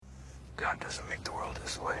God doesn't make the world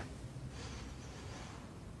this way.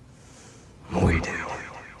 We do.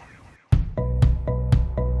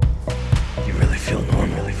 You really feel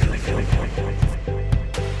normal.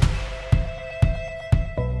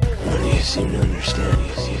 None of you seem to understand.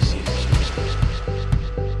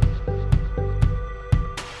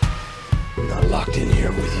 I'm not locked in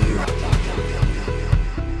here with you.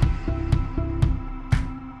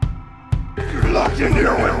 You're locked in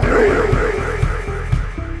here with me.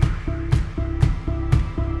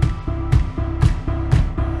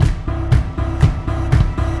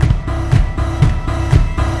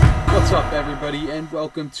 What's up, everybody, and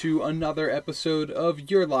welcome to another episode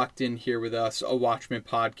of You're Locked In Here With Us, a Watchmen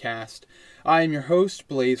podcast. I am your host,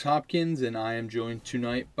 Blaze Hopkins, and I am joined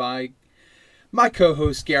tonight by my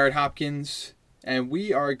co-host, Garrett Hopkins, and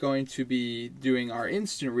we are going to be doing our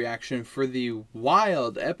instant reaction for the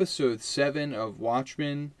wild episode 7 of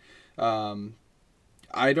Watchmen.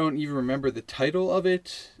 I don't even remember the title of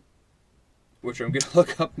it, which I'm going to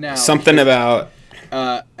look up now. Something about...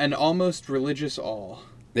 An Almost Religious Awe.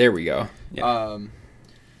 There we go. Yeah.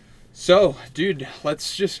 So, dude,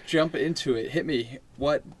 let's just jump into it. Hit me.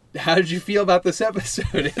 How did you feel about this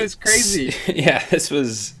episode? It was crazy. Yeah, I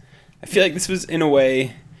feel like this was, in a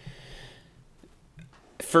way,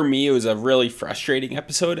 for me, it was a really frustrating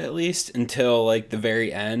episode, at least, until, like, the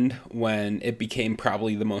very end, when it became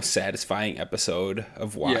probably the most satisfying episode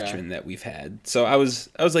of Watchmen that we've had. So I was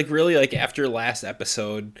like, really, like, after last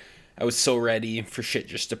episode, I was so ready for shit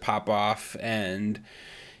just to pop off and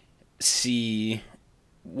see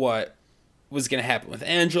what was going to happen with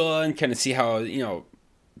Angela and kind of see how, you know,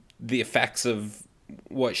 the effects of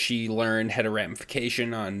what she learned had a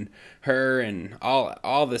ramification on her and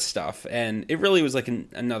all this stuff. And it really was like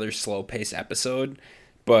another slow-paced episode,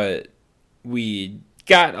 but we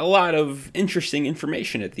got a lot of interesting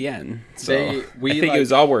information at the end. So I think it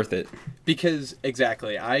was all worth it. Because,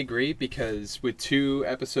 exactly, I agree, because with 2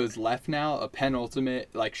 episodes left now, a penultimate,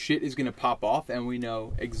 like, shit is going to pop off, and we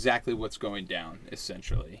know exactly what's going down,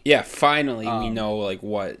 essentially. Yeah, finally we know, like,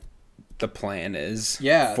 what the plan is.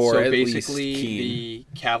 Yeah, for so at basically least Keen. The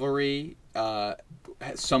cavalry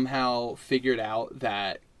somehow figured out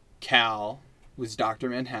that Cal was Dr.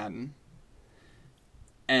 Manhattan,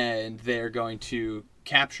 and they're going to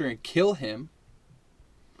capture and kill him,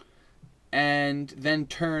 and then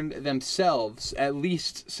turned themselves, at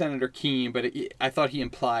least Senator Keene, but I thought he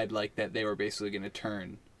implied, like, that they were basically going to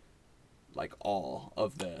turn, like, all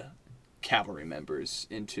of the cavalry members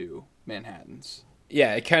into Manhattans.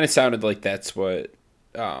 Yeah, it kind of sounded like that's what...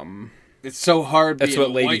 It's so hard being a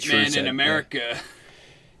Lady white True man said, in America.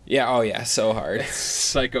 Yeah, oh yeah, so hard.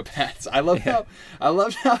 Psychopaths. I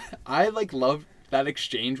love that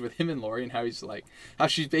exchange with him and Lori, and how he's like, how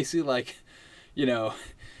she's basically like, you know,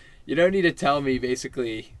 you don't need to tell me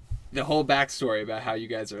basically the whole backstory about how you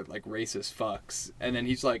guys are like racist fucks. And then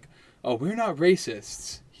he's like, oh, we're not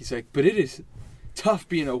racists. He's like, but it is tough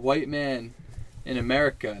being a white man in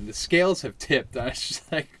America, and the scales have tipped. And I was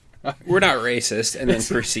just like, we're not racist, and then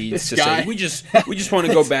proceeds to say, we just want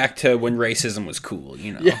to go back to when racism was cool,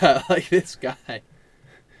 you know. Yeah, like this guy.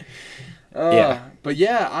 Yeah. But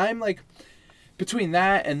yeah, I'm like, between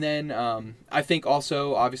that and then I think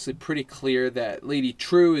also obviously pretty clear that Lady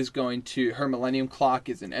True is going to, her Millennium Clock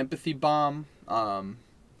is an empathy bomb.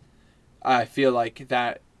 I feel like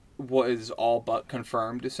that was all but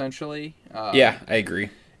confirmed, essentially. Yeah, I agree.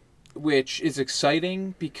 Which is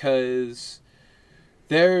exciting because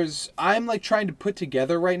I'm like trying to put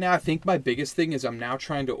together right now. I think my biggest thing is I'm now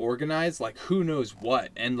trying to organize like who knows what,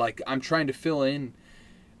 and like I'm trying to fill in.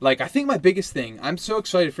 Like, I think my biggest thing, I'm so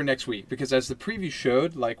excited for next week, because as the preview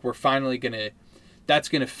showed, like, we're finally that's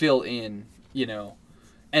going to fill in, you know,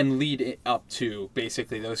 and lead it up to,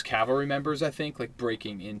 basically, those cavalry members, I think, like,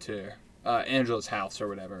 breaking into Angela's house or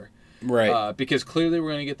whatever. Right. Because clearly we're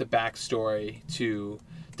going to get the backstory to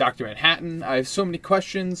Dr. Manhattan. I have so many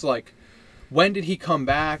questions, like, when did he come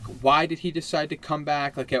back? Why did he decide to come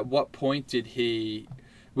back? Like, at what point did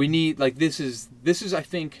we need, like, this is, I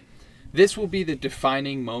think... This will be the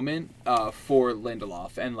defining moment for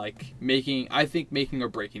Lindelof, and like making or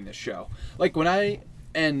breaking this show. Like what I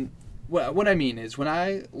mean is when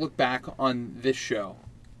I look back on this show,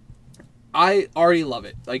 I already love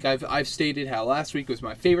it. Like I've stated how last week was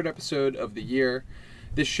my favorite episode of the year.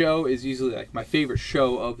 This show is easily like my favorite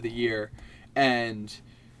show of the year, and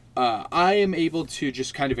I am able to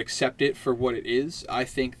just kind of accept it for what it is. I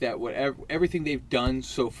think that everything they've done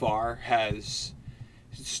so far has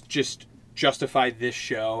just justified this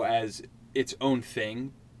show as its own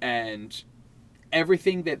thing, and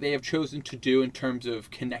everything that they have chosen to do in terms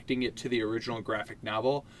of connecting it to the original graphic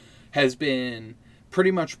novel has been pretty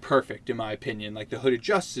much perfect in my opinion, like the Hooded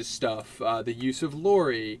Justice stuff, the use of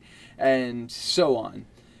Lori, and so on.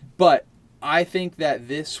 But I think that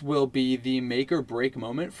this will be the make or break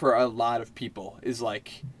moment for a lot of people, is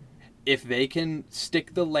like, if they can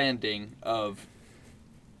stick the landing of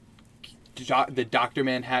the Dr.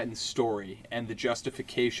 Manhattan story and the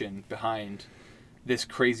justification behind this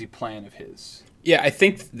crazy plan of his. Yeah, I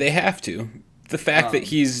think they have to. The fact that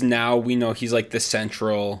we know he's like the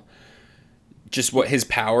central, just what his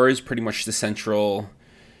power is pretty much the central,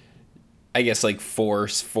 I guess, like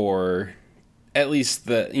force for at least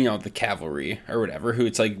the cavalry or whatever, who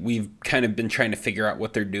it's like we've kind of been trying to figure out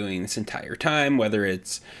what they're doing this entire time, whether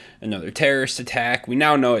it's another terrorist attack. We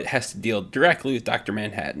now know it has to deal directly with Dr.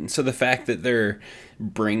 Manhattan. So the fact that they're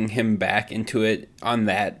bringing him back into it on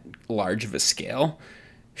that large of a scale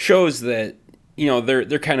shows that,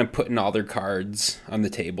 they're kind of putting all their cards on the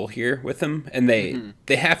table here with him, and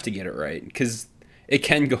they have to get it right, because it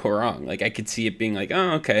can go wrong. Like, I could see it being like,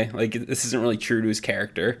 oh, okay, like this isn't really true to his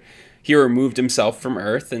character. He removed himself from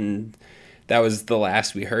Earth, and that was the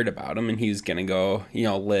last we heard about him, and he was going to go,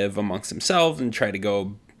 live amongst himself and try to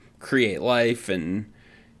go create life, and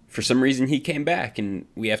for some reason he came back, and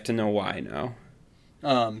we have to know why now.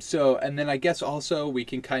 And then I guess also we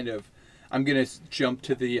can kind of, I'm going to jump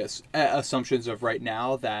to the assumptions of right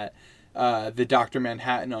now that the Dr.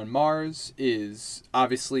 Manhattan on Mars is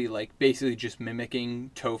obviously like basically just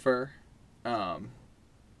mimicking Topher and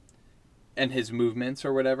his movements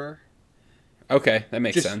or whatever. Okay, that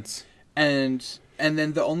makes sense. And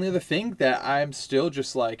then the only other thing that I'm still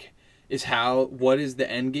just like is what is the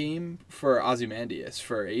end game for Ozymandias,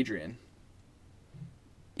 for Adrian?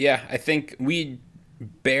 Yeah, I think we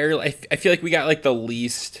barely, I feel like we got like the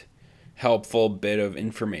least helpful bit of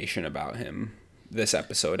information about him this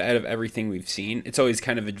episode out of everything we've seen. It's always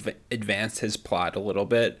kind of advanced his plot a little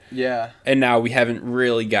bit. Yeah. And now we haven't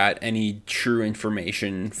really got any true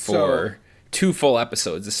information for 2 full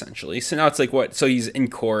episodes, essentially. So now it's like, what? So he's in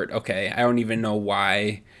court. Okay, I don't even know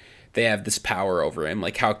why they have this power over him.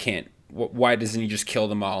 Like, why doesn't he just kill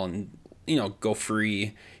them all and, go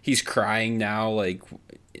free? He's crying now. Like,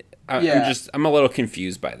 I'm a little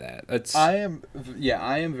confused by that. I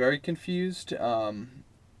am very confused.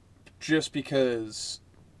 Just because,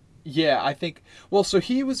 I think, so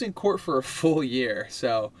he was in court for a full year.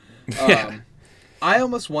 So, I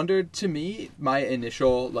almost wondered, to me, my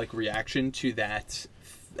initial like reaction to that,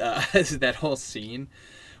 that whole scene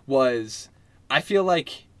was, I feel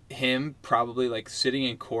like him probably like sitting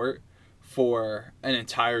in court for an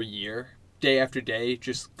entire year, day after day,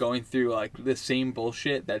 just going through like the same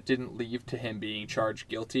bullshit that didn't lead to him being charged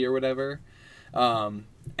guilty or whatever,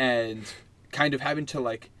 and kind of having to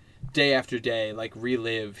like day after day like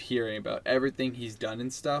relive hearing about everything he's done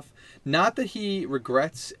and stuff. Not that he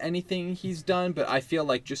regrets anything he's done, but I feel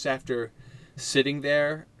like just after sitting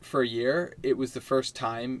there for a year, it was the first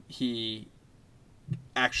time he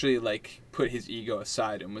actually like put his ego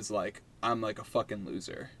aside and was like, I'm like a fucking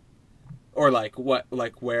loser. Or like what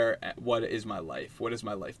is my life? What has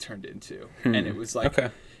my life turned into? And it was like,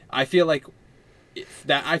 okay. I feel like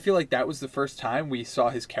that was the first time we saw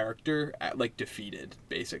his character like defeated,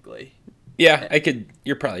 basically. Yeah,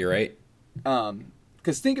 you're probably right.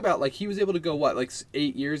 Because think about, like, he was able to go like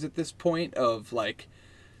 8 years at this point of like,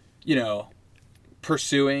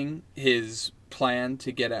 pursuing his plan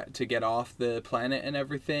to get off the planet and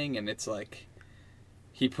everything, and it's like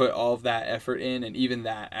he put all of that effort in, and even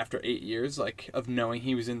that after 8 years, like, of knowing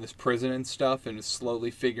he was in this prison and stuff and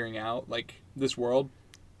slowly figuring out like this world,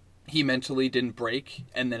 he mentally didn't break.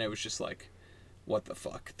 And then it was just like, what the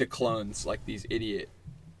fuck, the clones, like these idiot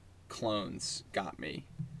clones got me.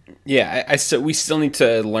 Yeah, we still need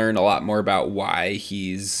to learn a lot more about why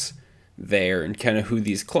he's there and kind of who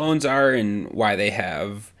these clones are and why they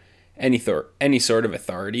have any sort of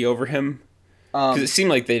authority over him. Because it seemed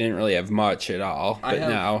like they didn't really have much at all. But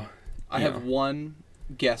I have one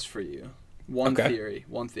guess for you. One theory.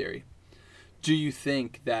 Do you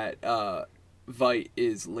think that Veidt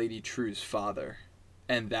is Lady True's father,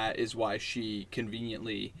 and that is why she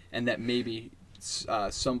conveniently, and that maybe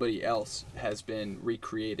somebody else has been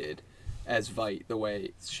recreated as Veidt the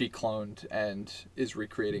way she cloned and is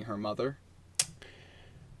recreating her mother?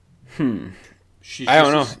 I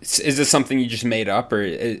don't know. Is this something you just made up, or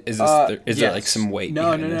is there like some weight?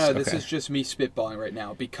 No. Okay. This is just me spitballing right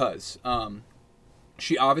now, because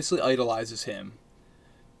she obviously idolizes him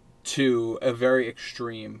to a very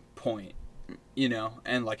extreme point,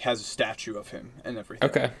 and like has a statue of him and everything.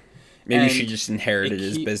 Okay. Maybe she just inherited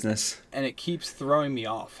his business. And it keeps throwing me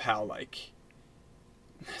off how like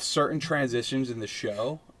certain transitions in the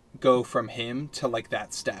show go from him to like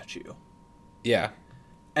that statue. Yeah.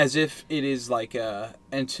 As if it is like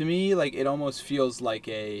and to me, like, it almost feels like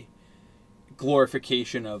a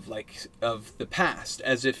glorification of the past,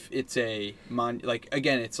 as if it's like,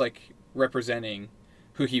 again, it's like representing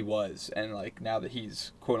who he was, and like now that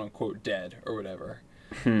he's quote unquote dead or whatever.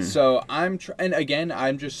 So and again,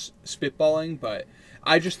 I'm just spitballing, but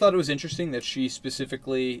I just thought it was interesting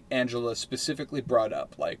that Angela specifically brought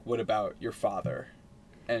up, like, what about your father?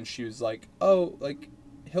 And she was like, oh, like,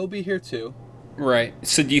 he'll be here too. Right.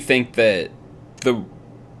 So do you think that the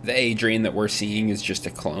Adrian that we're seeing is just a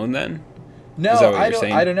clone then? No, Is that what I you're don't.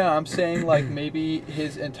 saying? I don't know. I'm saying, like, maybe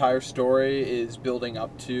his entire story is building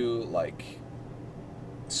up to, like,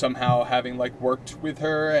 somehow having, like, worked with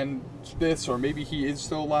her and this, or maybe he is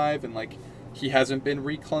still alive and, like, he hasn't been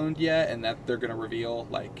recloned yet, and that they're gonna reveal,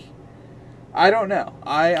 like, I don't know.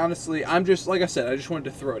 I'm just, like I said, I just wanted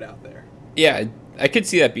to throw it out there. Yeah, I could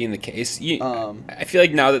see that being the case. I feel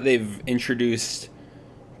like now that they've introduced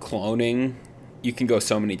cloning, you can go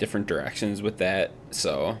so many different directions with that,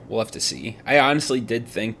 so we'll have to see. I honestly did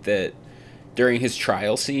think that during his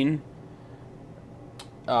trial scene,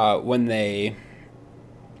 when they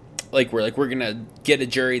we're gonna get a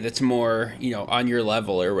jury that's more, on your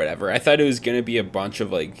level or whatever, I thought it was gonna be a bunch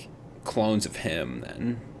of like clones of him.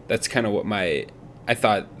 Then that's kind of what I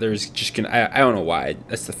thought. There's just I don't know why,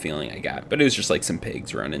 that's the feeling I got, but it was just like some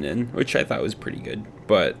pigs running in, which I thought was pretty good.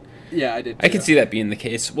 But yeah, I did too. I could see that being the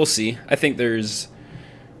case. We'll see. I think there's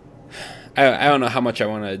I don't know how much I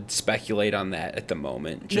want to speculate on that at the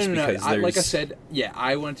moment. Just because there's... like I said, yeah,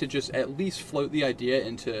 I wanted to just at least float the idea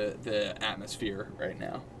into the atmosphere right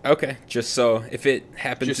now. Okay, just so if it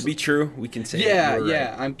happens to be true, we can say yeah, we're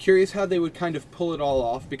yeah. right. I'm curious how they would kind of pull it all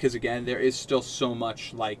off, because again, there is still so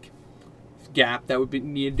much like gap that would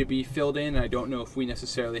need to be filled in. I don't know if we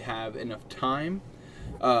necessarily have enough time,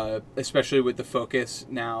 especially with the focus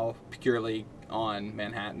now purely on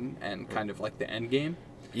Manhattan and kind of like the end game.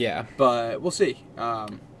 Yeah. But we'll see.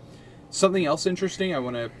 Something else interesting I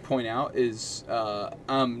want to point out is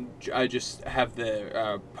I just have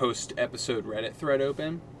the post-episode Reddit thread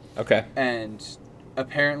open. Okay. And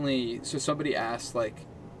apparently, so somebody asked, like,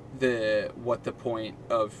 what the point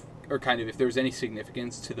of, or kind of if there was any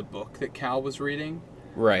significance to the book that Cal was reading.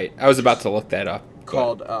 Right. I was about to look that up.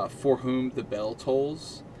 Called For Whom the Bell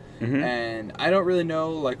Tolls. Mm-hmm. And I don't really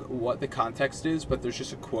know, like, what the context is, but there's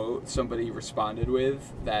just a quote somebody responded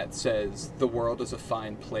with that says, "The world is a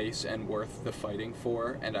fine place and worth the fighting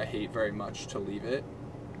for, and I hate very much to leave it."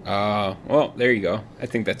 Well, there you go. I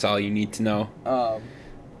think that's all you need to know. And,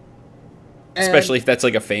 especially if that's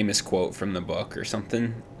like a famous quote from the book or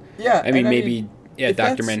something. Yeah. I mean, maybe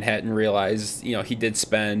Dr. Manhattan realized, he did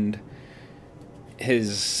spend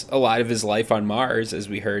a lot of his life on Mars, as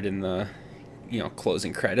we heard in the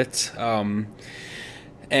closing credits,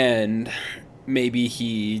 and maybe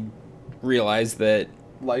he realized that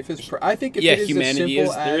life is I think if it is humanity as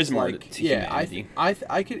simple there as, is more like, to humanity.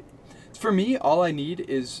 I could, for me, all I need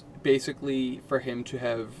is basically for him to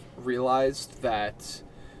have realized that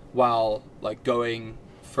while, like, going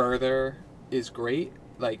further is great,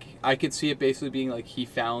 like, I could see it basically being like he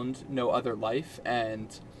found no other life,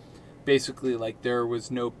 and basically, like, there was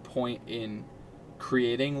no point in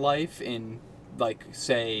creating life in, like,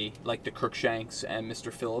 say, like the Crookshanks and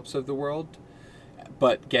Mr. Phillips of the world,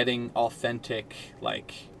 but getting authentic,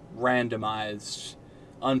 like, randomized,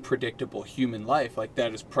 unpredictable human life, like,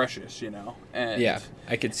 that is precious, And yeah,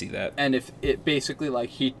 I could see that. And if it basically,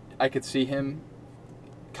 like, I could see him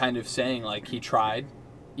kind of saying, like, he tried,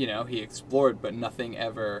 he explored, but nothing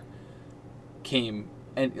ever came,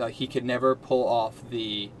 and, like, he could never pull off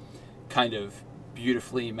the kind of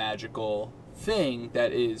beautifully magical thing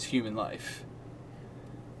that is human life.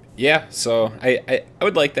 Yeah, so I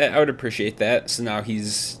would like that. I would appreciate that. So now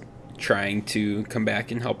he's trying to come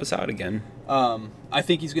back and help us out again. I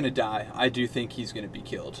think he's going to die. I do think he's going to be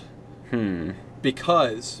killed.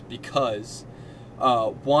 Because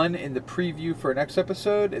one, in the preview for next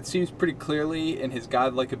episode, it seems pretty clearly in his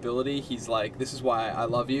godlike ability, he's like, this is why I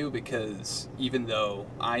love you, because even though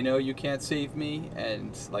I know you can't save me,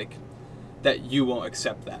 and, like, that you won't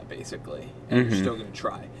accept that, basically, and you're still going to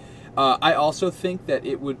try. I also think that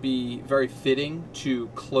it would be very fitting to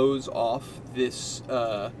close off this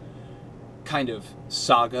kind of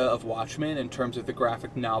saga of Watchmen in terms of the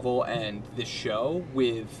graphic novel and this show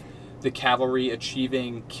with the cavalry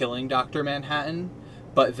killing Dr. Manhattan,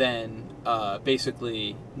 but then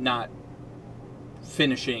basically not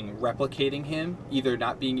finishing replicating him, either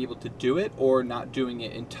not being able to do it or not doing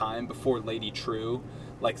it in time before Lady True,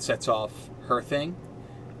 like, sets off her thing.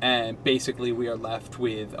 And basically we are left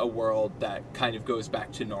with a world that kind of goes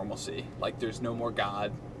back to normalcy. Like, there's no more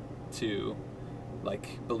God to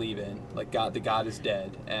like believe in, like God, the God is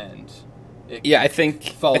dead, and it Yeah, I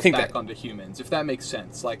think back that, onto humans, if that makes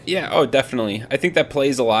sense. Like, yeah, oh, definitely. I think that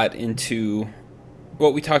plays a lot into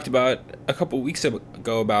what we talked about a couple weeks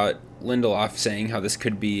ago about Lindelof saying how this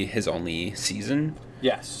could be his only season.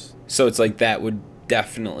 yes, So it's like that would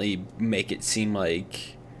definitely make it seem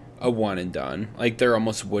like a one and done. Like there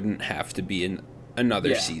almost wouldn't have to be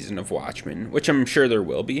another season of Watchmen, which I'm sure there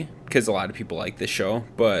will be because a lot of people like this show,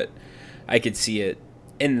 but I could see it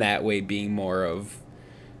in that way being more of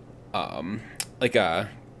like a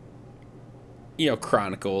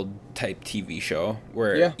chronicled type TV show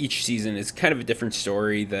where each season is kind of a different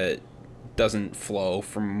story that doesn't flow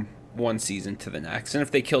from one season to the next. And if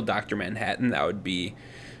they killed Dr. Manhattan, that would be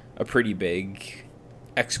a pretty big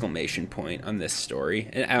exclamation point on this story.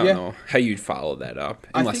 And I don't know how you'd follow that up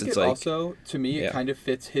unless I think it's it like also, to me, it kind of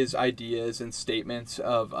fits his ideas and statements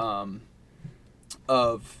of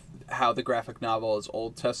how the graphic novel is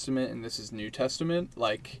Old Testament and this is New Testament.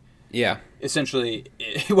 Like, essentially,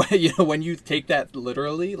 when you take that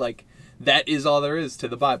literally, like, that is all there is to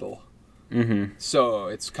the Bible. Mm-hmm. So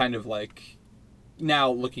it's kind of like,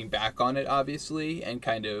 now looking back on it, obviously, and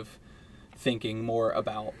kind of thinking more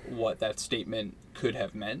about what that statement could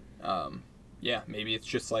have meant. Maybe it's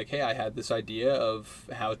just like, hey, I had this idea of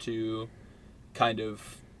how to kind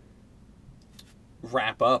of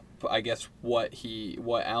wrap up, I guess, what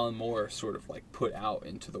Alan Moore sort of like put out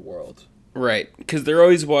into the world. Right, because there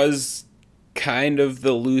always was kind of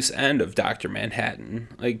the loose end of Dr. Manhattan,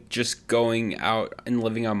 like just going out and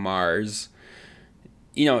living on Mars.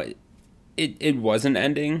 It was an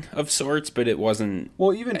ending of sorts, but it wasn't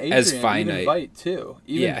even Adrian, as finite. Even Veidt too.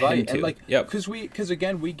 Even Veidt. Him too. And like, because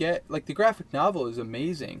again, we get, like, the graphic novel is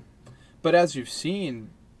amazing, but as you've seen,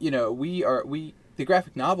 the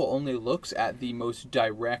graphic novel only looks at the most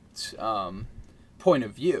direct point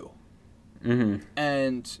of view. Mm-hmm.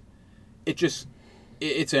 And it's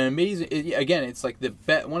an amazing, again, it's like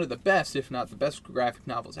one of the best, if not the best graphic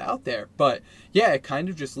novels out there. But yeah, it kind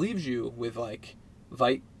of just leaves you with, like,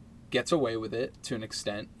 Veidt gets away with it to an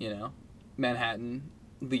extent, Manhattan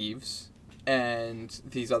leaves, and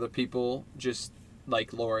these other people, just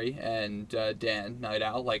like Laurie and Dan Night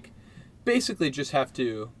Owl, like, basically just have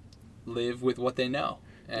to live with what they know.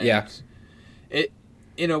 And it,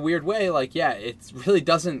 in a weird way, like, it really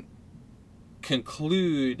doesn't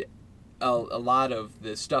conclude a lot of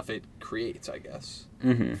the stuff it creates, I guess.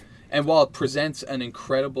 Mm-hmm. And while it presents an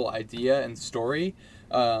incredible idea and story,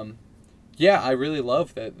 I really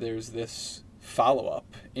love that there's this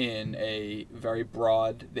follow-up in a very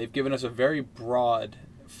broad... They've given us a very broad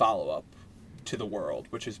follow-up to the world,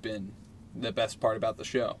 which has been the best part about the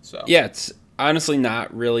show. So yeah, it's honestly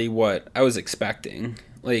not really what I was expecting.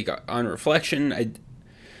 Like, on reflection,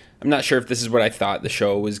 I'm not sure if this is what I thought the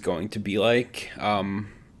show was going to be like.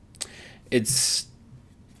 It's...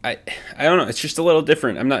 I don't know. It's just a little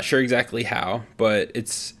different. I'm not sure exactly how, but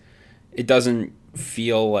it doesn't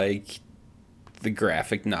feel like the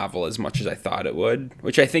graphic novel as much as I thought it would,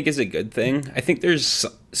 which I think is a good thing. I think there's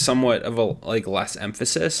somewhat of a less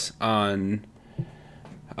emphasis on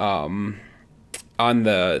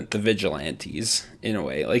the vigilantes in a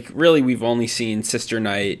way. Like, really, we've only seen Sister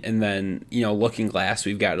Night, and then Looking Glass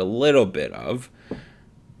we've got a little bit of.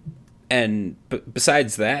 And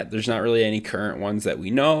besides that, there's not really any current ones that we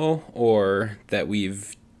know or that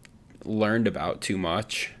we've learned about too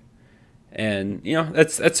much. And,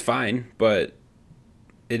 that's fine, but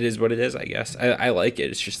it is what it is, I guess. I like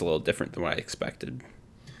it. It's just a little different than what I expected.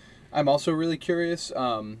 I'm also really curious.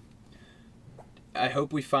 I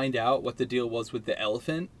hope we find out what the deal was with the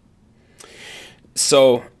elephant.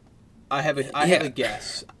 So I have a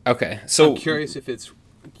guess. Okay. So I'm curious if it's...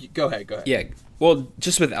 Go ahead. Yeah. Well,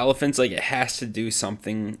 just with elephants, like, it has to do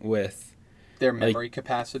something with their memory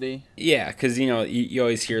capacity. Yeah, because, you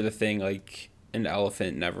always hear the thing, like, an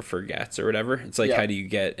elephant never forgets or whatever. It's like, how do you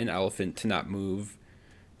get an elephant to not move?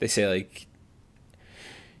 They say, like,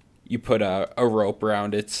 you put a rope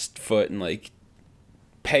around its foot and, like,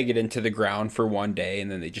 peg it into the ground for one day, and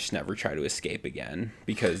then they just never try to escape again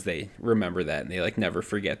because they remember that, and they, like, never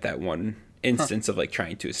forget that one instance of, like,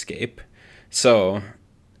 trying to escape. So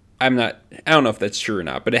I don't know if that's true or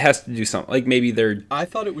not, but it has to do something. Like, maybe they're... I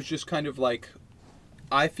thought it was just kind of like...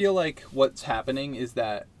 I feel like what's happening is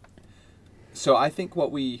that... So I think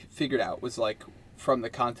what we figured out was, like, from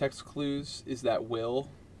the context clues, is that Will...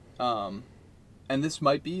 and this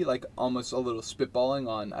might be, like, almost a little spitballing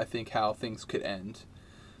on, I think, how things could end.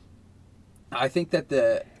 I think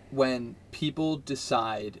that when people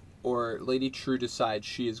decide, or Lady True decides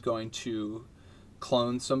she is going to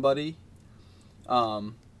clone somebody...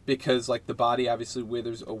 because like the body obviously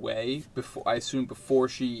withers away before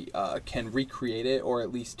she can recreate it, or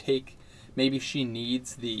at least maybe she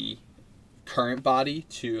needs the current body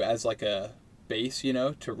to as like a base,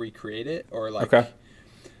 to recreate it, or like Okay.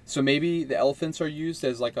 So maybe the elephants are used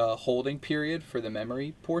as like a holding period for the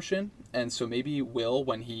memory portion, and so maybe Will,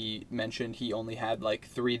 when he mentioned he only had like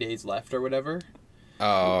 3 days left or whatever,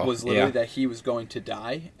 was literally that he was going to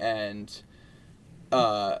die, and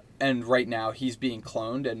right now he's being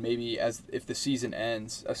cloned, and maybe if the season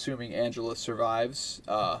ends, assuming Angela survives,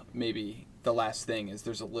 maybe the last thing is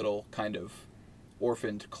there's a little kind of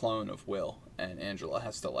orphaned clone of Will, and Angela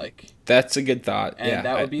has to like. That's a good thought. And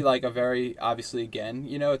that would be like a very, obviously, again,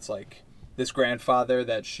 it's like this grandfather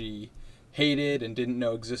that she hated and didn't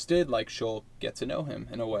know existed, like she'll get to know him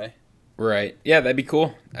in a way. Right. Yeah, that'd be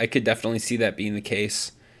cool. I could definitely see that being the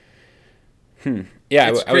case.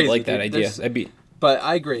 Yeah, I would like that idea. But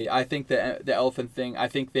I agree. I think the elephant thing, I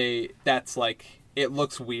think that's like, it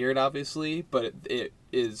looks weird, obviously, but it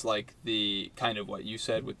is like the kind of what you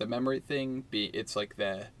said with the memory thing. It's like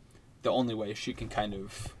the only way she can kind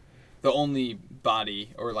of, the only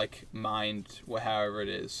body or like mind, however it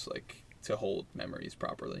is, like to hold memories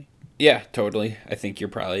properly. Yeah, totally. I think you're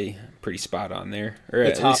probably pretty spot on there, or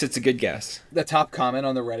at least it's a good guess. The top comment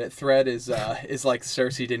on the Reddit thread is like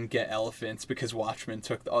Cersei didn't get elephants because Watchmen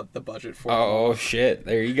took the budget for. Oh shit!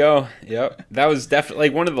 There you go. Yep, that was definitely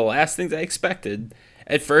like one of the last things I expected.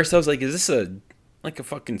 At first, I was like, "Is this a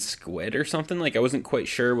fucking squid or something?" Like I wasn't quite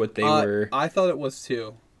sure what they were. I thought it was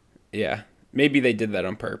too. Yeah, maybe they did that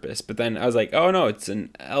on purpose. But then I was like, "Oh no, it's an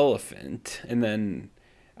elephant," and then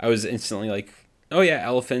I was instantly like, oh yeah,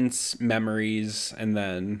 elephants, memories, and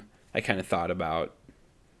then I kind of thought about,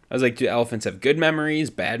 I was like, do elephants have good memories,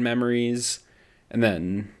 bad memories? And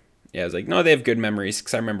then, I was like, no, they have good memories,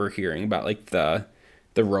 because I remember hearing about like the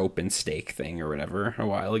rope and stake thing or whatever a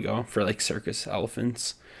while ago for like circus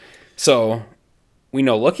elephants. So we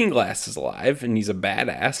know Looking Glass is alive, and he's a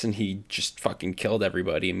badass, and he just fucking killed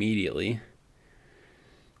everybody immediately.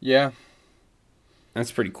 Yeah. That's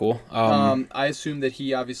pretty cool. I assume that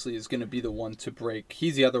he obviously is going to be the one to break.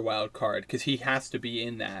 He's the other wild card because he has to be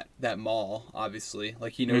in that mall, obviously.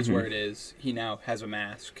 Like, he knows where it is. He now has a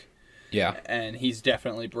mask. Yeah. And he's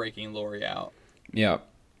definitely breaking Lori out. Yeah.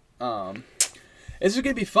 This is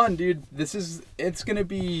going to be fun, dude. It's going to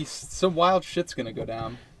be, some wild shit's going to go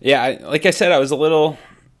down. Yeah, like I said, I was a little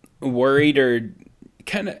worried or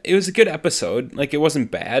it was a good episode. Like, it wasn't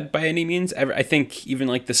bad by any means. I think even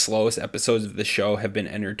like the slowest episodes of the show have been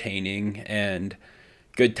entertaining and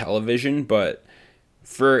good television, but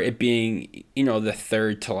for it being, the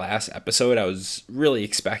third to last episode, I was really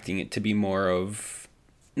expecting it to be more of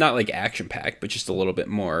not like action packed, but just a little bit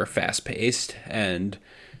more fast paced, and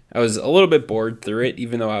I was a little bit bored through it,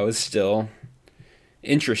 even though I was still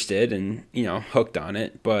interested and, hooked on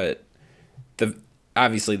it. But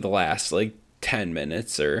obviously the last like 10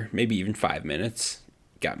 minutes or maybe even 5 minutes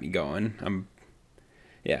got me going.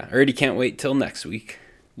 I already can't wait till next week.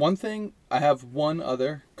 One thing, I have one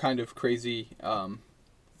other kind of crazy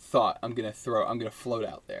thought I'm going to float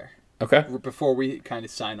out there. Okay. Before we kind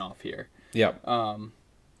of sign off here. Yep.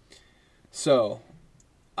 So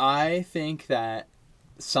I think that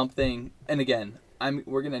something, and again,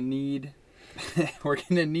 we're going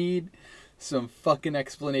to need some fucking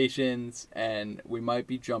explanations, and we might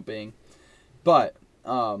be jumping. But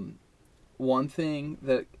one thing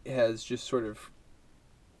that has just sort of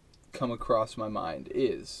come across my mind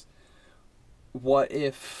is, what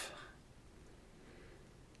if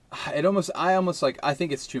I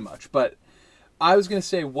think it's too much, but I was gonna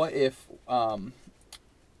say, what if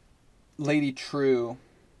Lady True?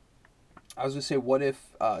 I was gonna say, what if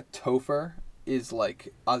Topher is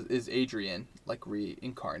Adrian, like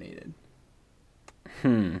reincarnated?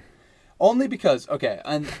 Only because, okay,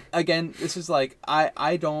 and again, this is like,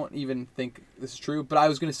 I don't even think this is true, but I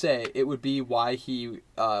was going to say it would be why he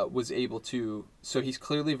was able to, so he's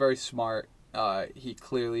clearly very smart, he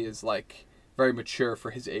clearly is like very mature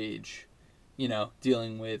for his age,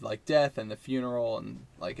 dealing with like death and the funeral and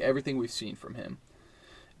like everything we've seen from him.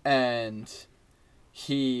 And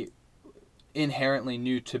he inherently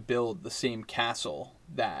knew to build the same castle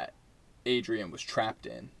that Adrian was trapped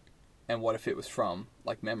in. And what if it was from,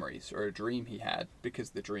 like, memories or a dream he had, because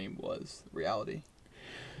the dream was reality?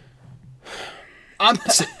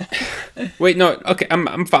 Wait, no, okay,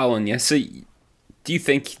 I'm following you. So, do you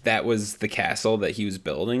think that was the castle that he was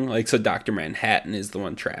building? Like, so Dr. Manhattan is the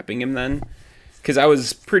one trapping him then? Because I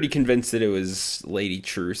was pretty convinced that it was Lady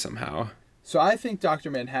True somehow. So I think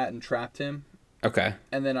Dr. Manhattan trapped him. Okay.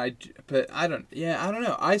 And then I don't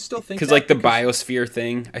know. I still think because like the biosphere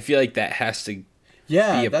thing, I feel like that has to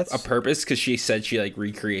Yeah, be that's a purpose, because she said she like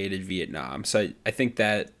recreated Vietnam. So I think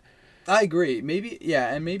that I agree. Maybe,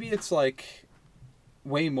 yeah, and maybe it's like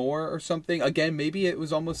way more or something. Again, maybe it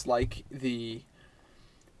was almost like he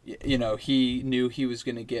knew he was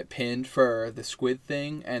going to get pinned for the squid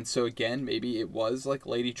thing. And so again, maybe it was like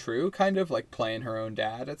Lady True kind of like playing her own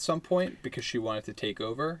dad at some point because she wanted to take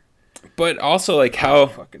over. But also, like, I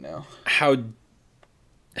don't fucking know.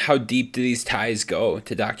 How deep do these ties go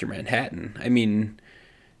to Dr. Manhattan? I mean,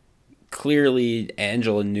 clearly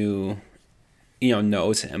Angela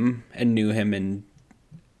knows him and knew him and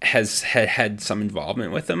has had some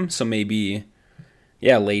involvement with him. So maybe,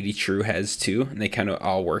 yeah, Lady True has too, and they kind of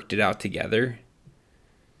all worked it out together.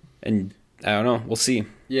 And I don't know. We'll see.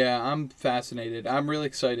 Yeah, I'm fascinated. I'm really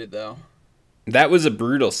excited, though. That was a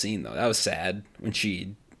brutal scene, though. That was sad when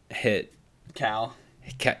she hit Cal.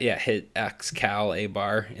 Hit Cal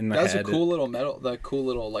A-Bar in the head. That was a cool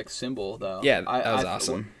little like symbol, though. Yeah, that was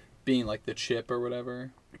awesome. Being like the chip or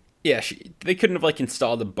whatever. Yeah, they couldn't have like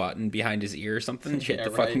installed a button behind his ear or something. She had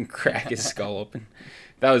to fucking crack his skull open.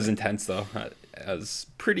 That was intense, though. That was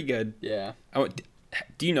pretty good. Yeah.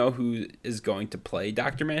 Do you know who is going to play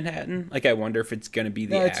Dr. Manhattan? Like, I wonder if it's going to be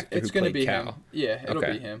the actor who played be Cal. Him. Yeah, it'll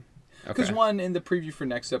be him. Because one, in the preview for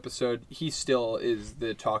next episode, he still is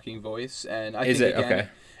the talking voice, and I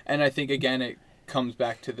think again it comes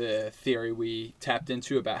back to the theory we tapped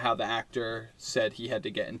into about how the actor said he had to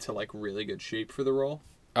get into like really good shape for the role.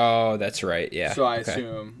 Oh, that's right. Yeah. So I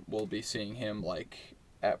assume we'll be seeing him like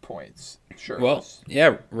at points. Sure. Well,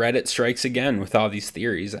 yeah, Reddit strikes again with all these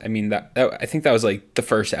theories. I mean, that I think that was like the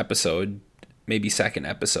first episode, maybe second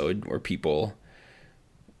episode, where people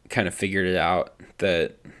kind of figured it out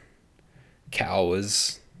that Cal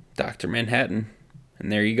was Dr. Manhattan.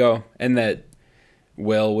 And there you go. And that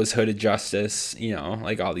Will was Hooded Justice,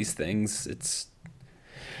 like all these things.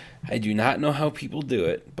 I do not know how people do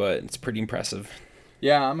it, but it's pretty impressive.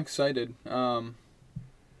 Yeah, I'm excited. Yeah,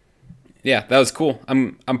 that was cool.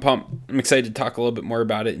 I'm pumped. I'm excited to talk a little bit more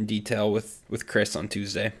about it in detail with Chris on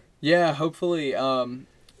Tuesday. Yeah, hopefully.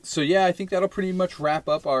 So yeah, I think that'll pretty much wrap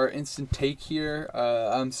up our instant take here.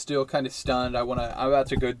 I'm still kind of stunned. I'm about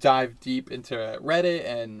to go dive deep into Reddit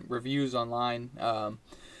and reviews online.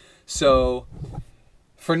 So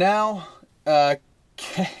for now,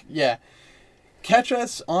 yeah. Catch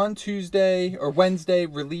us on Tuesday or Wednesday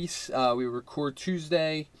release. We record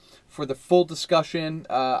Tuesday for the full discussion.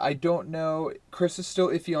 I don't know. Chris is still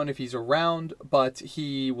iffy on if he's around, but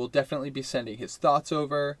he will definitely be sending his thoughts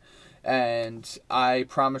over. And I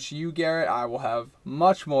promise you, Garrett, I will have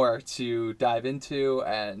much more to dive into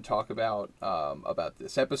and talk about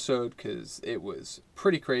this episode because it was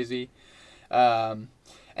pretty crazy. And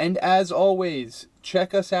as always,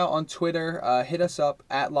 check us out on Twitter. Hit us up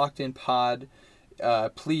at LockedInPod.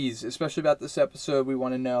 Please, especially about this episode, we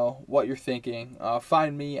want to know what you're thinking.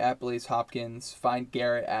 Find me at Blaze Hopkins. Find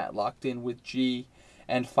Garrett at Locked In with G.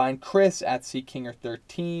 And find Chris at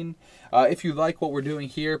CKinger13. If you like what we're doing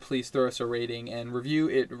here, please throw us a rating and review.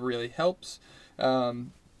 It really helps.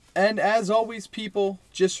 And as always, people,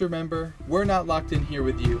 just remember, we're not locked in here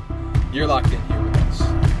with you. You're locked in here with us.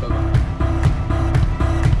 Bye-bye.